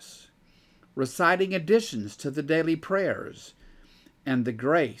 I guess. Reciting additions to the daily prayers and the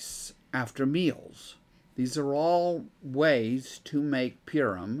grace after meals. These are all ways to make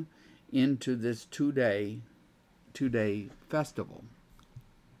Purim into this two-day festival.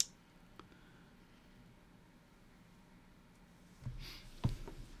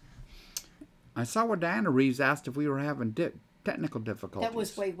 I saw where Diana Reeves asked if we were having technical difficulties. That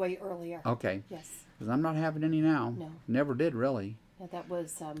was way earlier. Okay. Yes. Because I'm not having any now. No. Never did, really. Yeah, that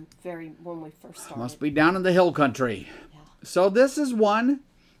was when we first started. Must be down in the hill country. Yeah. So this is one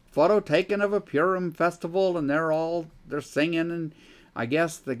photo taken of a Purim festival, and they're singing, and I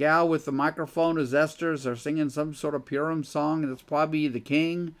guess the gal with the microphone is Esther's. They're singing some sort of Purim song, and it's probably the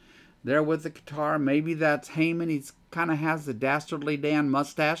king there with the guitar. Maybe that's Haman. He kind of has the Dastardly Dan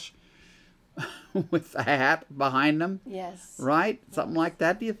mustache with the hat behind him. Yes. Right? Something like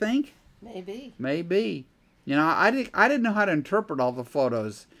that, do you think? Maybe. You know, I didn't know how to interpret all the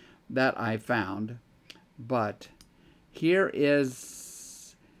photos that I found, but here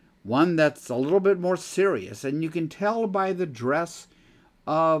is one that's a little bit more serious, and you can tell by the dress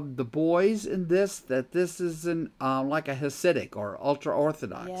of the boys in this that this is like a Hasidic or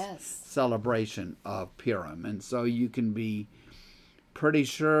ultra-Orthodox celebration of Purim, and so you can be pretty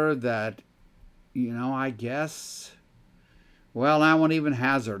sure that, I guess. Well, I won't even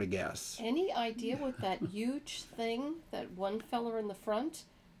hazard a guess. Any idea what that huge thing that one fella in the front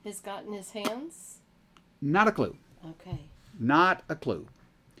has got in his hands? Not a clue. Okay. Not a clue.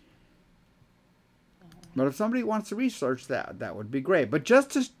 But if somebody wants to research that, that would be great. But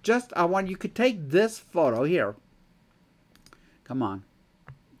I want you could take this photo here. Come on,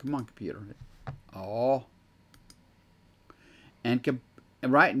 computer. Oh. And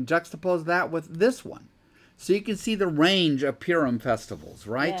juxtapose that with this one. So you can see the range of Purim festivals,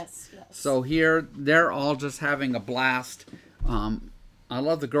 right? Yes, yes. So here, they're all just having a blast. I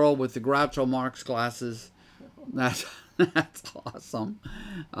love the girl with the Groucho Marx glasses. That's awesome.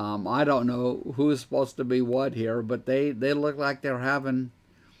 I don't know who's supposed to be what here, but they look like they're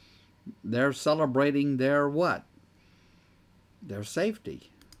celebrating their what? Their safety.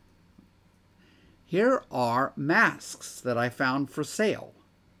 Here are masks that I found for sale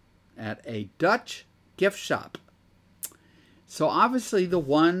at a Dutch gift shop. So obviously the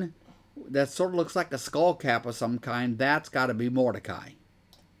one that sort of looks like a skull cap of some kind, that's got to be Mordecai.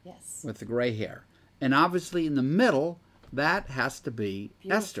 Yes. With the gray hair. And obviously in the middle, that has to be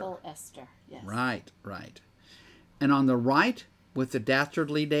Esther. Beautiful Esther, yes. Right, right. And on the right, with the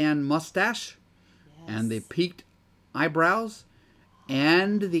dastardly Dan mustache, Yes. and the peaked eyebrows,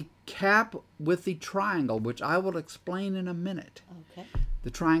 and the cap with the triangle, which I will explain in a minute. Okay.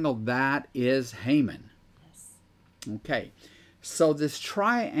 The triangle, that is Haman. Yes. Okay, so this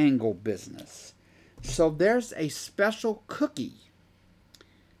triangle business. So there's a special cookie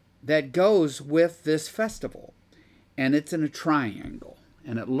that goes with this festival, and it's in a triangle,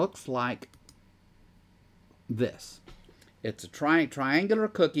 and it looks like this. It's a triangular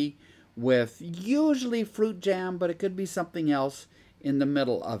cookie with usually fruit jam, but it could be something else in the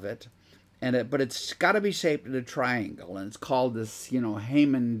middle of it. But it's got to be shaped in a triangle, and it's called this,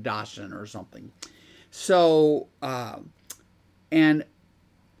 Haman Dashen or something. So, and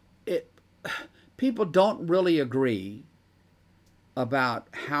people don't really agree about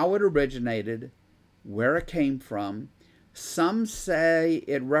how it originated, where it came from. Some say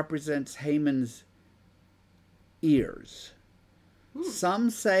it represents Haman's ears.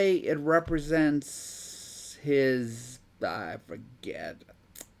 Some say it represents his, I forget,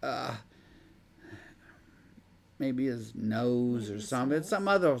 maybe his nose or something. It's some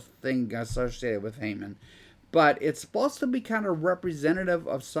other thing associated with Haman. But it's supposed to be kind of representative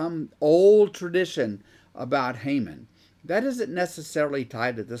of some old tradition about Haman. That isn't necessarily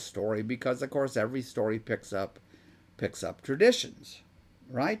tied to this story because, of course, every story picks up traditions,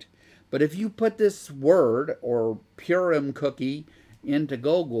 right? But if you put this word or Purim cookie into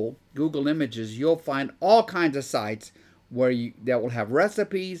Google Images, you'll find all kinds of sites that will have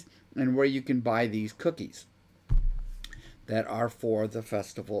recipes and where you can buy these cookies that are for the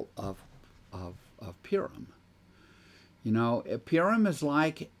festival of Purim. Purim is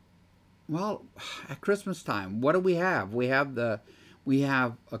like, well, at Christmas time, what do we have? We have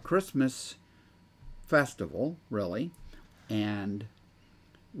a Christmas festival, really, and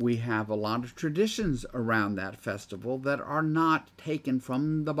we have a lot of traditions around that festival that are not taken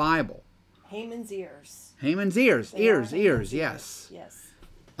from the Bible. Haman's ears. Haman's ears, Haman's yes. Yes.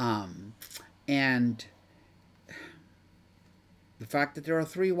 And the fact that there are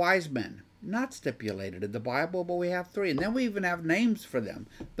 3 wise men, not stipulated in the Bible, but we have 3. And then we even have names for them.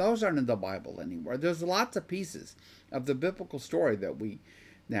 Those aren't in the Bible anymore. There's lots of pieces of the biblical story that we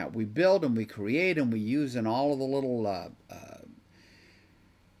build and we create and we use in all of the little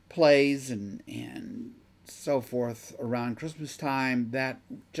plays and so forth around Christmas time that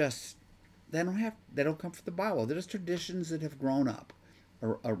just they don't come from the Bible. They're just traditions that have grown up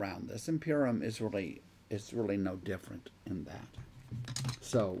around this, and Purim is really no different in that.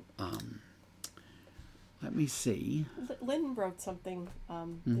 So let me see. Lynn wrote something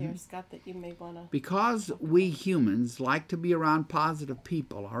there, Scott, that you may want to. Because we humans like to be around positive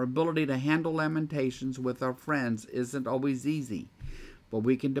people, our ability to handle lamentations with our friends isn't always easy. But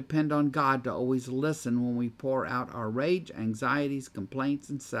we can depend on God to always listen when we pour out our rage, anxieties, complaints,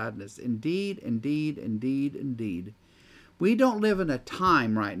 and sadness. Indeed, indeed, indeed, indeed. We don't live in a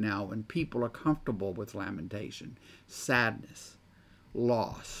time right now when people are comfortable with lamentation, sadness,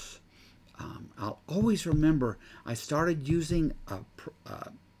 loss. I'll always remember I started using a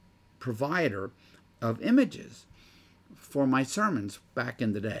provider of images for my sermons back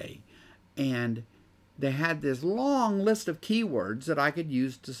in the day. And they had this long list of keywords that I could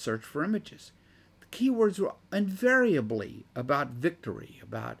use to search for images. The keywords were invariably about victory,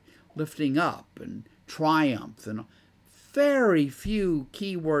 about lifting up and triumph, and very few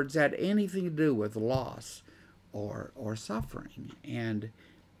keywords had anything to do with loss or suffering. And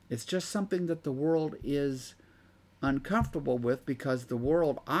it's just something that the world is uncomfortable with because the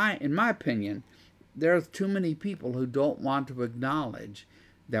world, in my opinion, there's too many people who don't want to acknowledge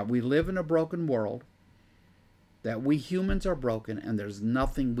that we live in a broken world, that we humans are broken, and there's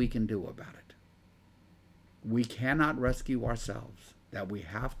nothing we can do about it. We cannot rescue ourselves, that we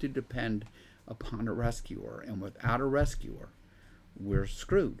have to depend upon a rescuer, and without a rescuer, we're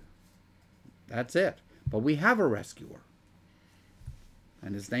screwed. That's it. But we have a rescuer,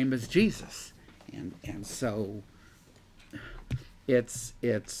 and his name is Jesus, And so it's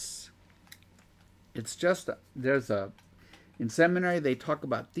just in seminary they talk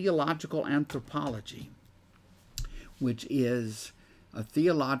about theological anthropology, which is a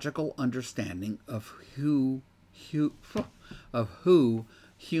theological understanding of who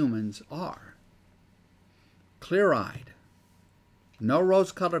humans are. Clear-eyed, no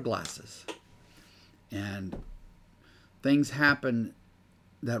rose-colored glasses, and things happen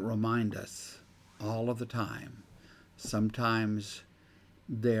that remind us all of the time. Sometimes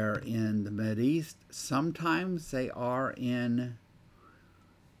they're in the Mideast, sometimes they are in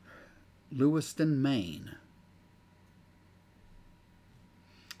Lewiston, Maine.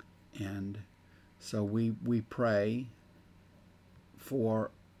 And so we pray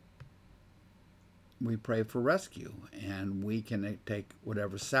for rescue, and we can take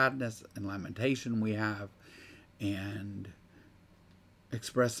whatever sadness and lamentation we have and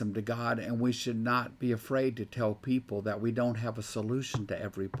express them to God. And we should not be afraid to tell people that we don't have a solution to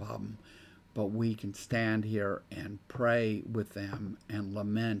every problem, but we can stand here and pray with them and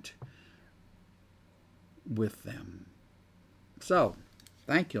lament with them. So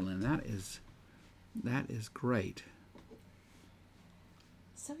thank you, Lynn. That is great.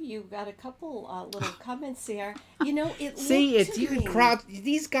 So you got a couple little comments there. You know, these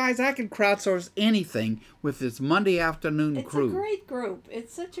guys. I can crowdsource anything with this Monday afternoon crew. It's a great group.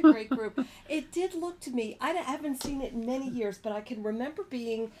 It's such a great group. It did look to me. I haven't seen it in many years, but I can remember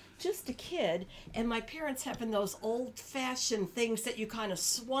being just a kid and my parents having those old-fashioned things that you kind of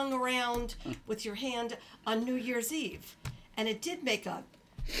swung around with your hand on New Year's Eve, and it did make a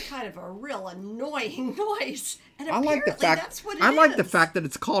kind of a real annoying noise. And apparently that's what it is. I like the fact that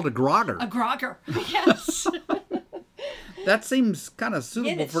it's called a grogger. A grogger, yes. That seems kind of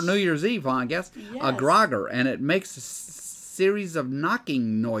suitable for New Year's Eve, I guess. Yes. A grogger, and it makes a series of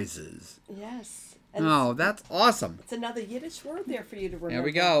knocking noises. Yes. And that's awesome. It's another Yiddish word there for you to remember. There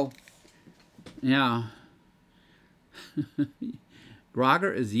we go. Yeah.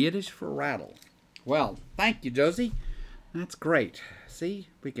 Grogger is Yiddish for rattle. Well, thank you, Josie. That's great. See,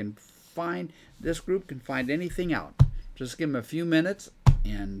 this group can find anything out. Just give them a few minutes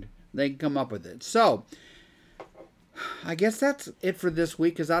and they can come up with it. So, I guess that's it for this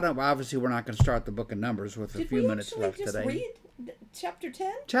week, because obviously we're not going to start the book of Numbers with a few minutes left today. Did we actually just read chapter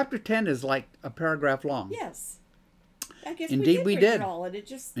 10? Chapter 10 is like a paragraph long. Yes. I guess Indeed we did. It all, and it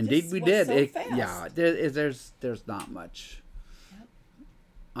just Indeed we was did. So fast. Yeah, there's not much. Yep.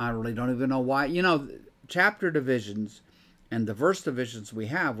 I really don't even know why. Chapter divisions and the verse divisions we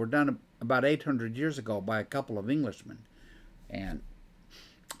have were done about 800 years ago by a couple of Englishmen. And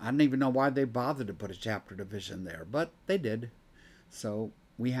I don't even know why they bothered to put a chapter division there, but they did. So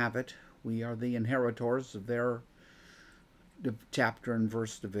we have it. We are the inheritors of their chapter and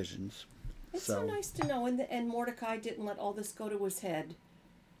verse divisions. It's so nice to know. And Mordecai didn't let all this go to his head.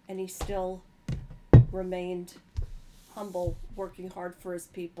 And he still remained humble, working hard for his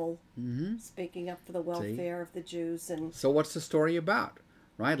people, speaking up for the welfare of the Jews. And so what's the story about?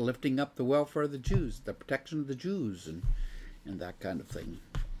 Right? Lifting up the welfare of the Jews, the protection of the Jews, and that kind of thing.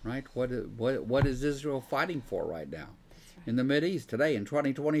 Right? What is Israel fighting for right now in the Mideast today in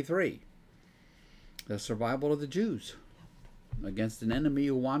 2023? The survival of the Jews against an enemy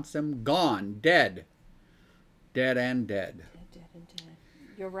who wants them gone, dead and dead. Dead and dead.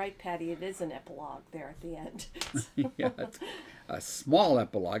 You're right, Patty. It is an epilogue there at the end. Yeah, it's a small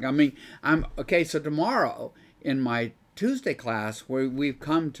epilogue. I mean, so tomorrow in my Tuesday class, where we've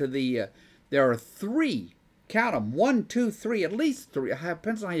come to there are three, count them, 1, 2, 3, at least three.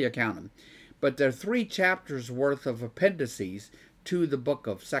 Depends on how you count them. But there are 3 chapters worth of appendices to the book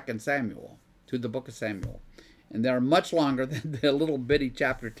of 2 Samuel, And they're much longer than the little bitty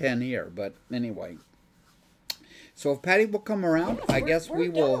chapter 10 here. But anyway. So if Patty will come around, yes, I guess we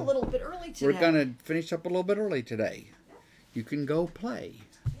will. We're a little bit early today. We're going to finish up a little bit early today. You can go play.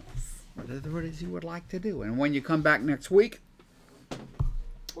 Yes. Whatever it is you would like to do. And when you come back next week,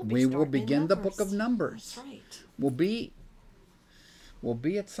 we will begin the book of Numbers. That's right. We'll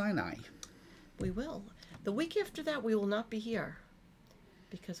be at Sinai. We will. The week after that, we will not be here,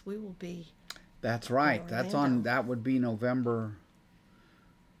 because we will be. That's right. That would be November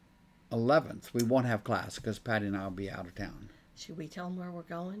 11th. We won't have class because Patty and I will be out of town. Should we tell them where we're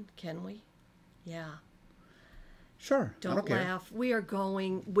going? Can we? Yeah. Sure. Don't laugh. We are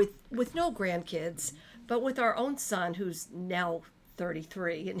going with no grandkids, but with our own son, who's now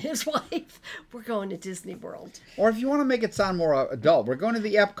 33, and his wife. We're going to Disney World. Or if you want to make it sound more adult, we're going to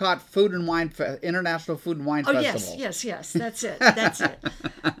the Epcot Food and Wine International Food and Wine Festival. Yes. That's it.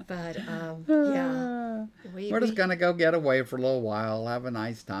 But yeah, we're just going to go get away for a little while, have a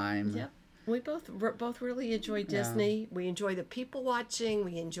nice time. Yep. We both really enjoy Disney. We enjoy the people watching.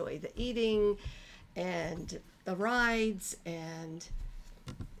 We enjoy the eating, and the rides. And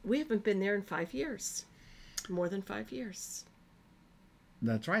we haven't been there in 5 years, more than 5 years.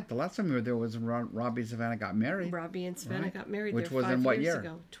 That's right. The last time we were there was when Robbie and Savannah got married. Robbie and Savannah got married. Which there was 5 in what years year?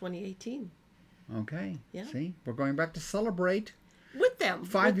 ago, 2018. Okay. Yeah. See, we're going back to celebrate With them.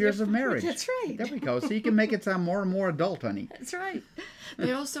 5 years of marriage. That's right. There we go. So you can make it sound more and more adult, honey. That's right.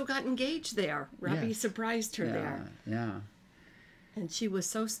 They also got engaged there. Robbie Yes. surprised her there. Yeah. And she was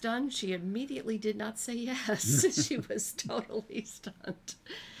so stunned, she immediately did not say yes. She was totally stunned.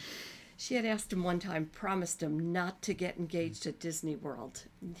 She had asked him one time, promised him not to get engaged at Disney World.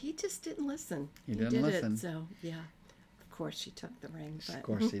 He just didn't listen. He didn't listen. So, yeah. Of course, she took the ring. But... Of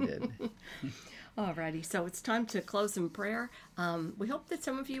course he did. Alrighty, so it's time to close in prayer. We hope that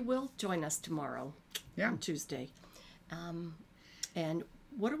some of you will join us tomorrow, on Tuesday. And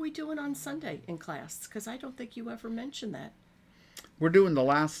what are we doing on Sunday in class? Because I don't think you ever mentioned that. We're doing the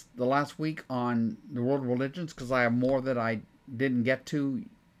last week on the world religions because I have more that I didn't get to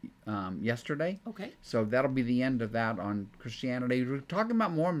yesterday. Okay. So that'll be the end of that on Christianity. We're talking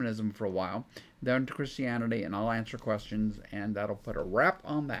about Mormonism for a while, then to Christianity, and I'll answer questions, and that'll put a wrap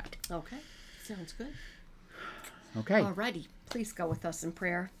on that. Okay. Sounds good. Okay. Alrighty. Please go with us in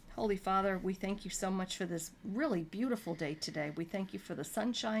prayer. Holy Father, we thank you so much for this really beautiful day today. We thank you for the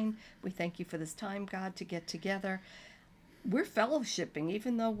sunshine. We thank you for this time, God, to get together. We're fellowshipping,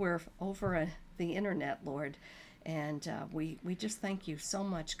 even though we're over the internet, Lord. And we just thank you so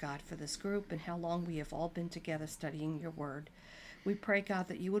much, God, for this group and how long we have all been together studying your word. We pray, God,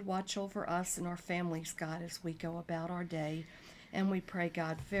 that you would watch over us and our families, God, as we go about our day. And we pray,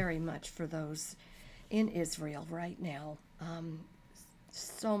 God, very much for those in Israel right now.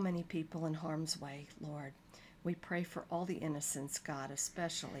 So many people in harm's way, Lord. We pray for all the innocents, God,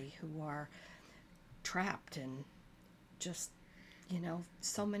 especially, who are trapped and just,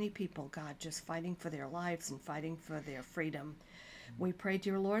 so many people, God, just fighting for their lives and fighting for their freedom. We pray,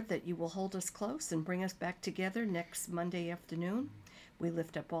 dear Lord, that you will hold us close and bring us back together next Monday afternoon. We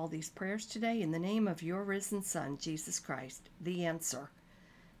lift up all these prayers today in the name of your risen Son, Jesus Christ, the answer.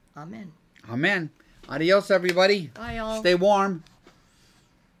 Amen. Amen. Adios, everybody. Bye, all. Stay warm.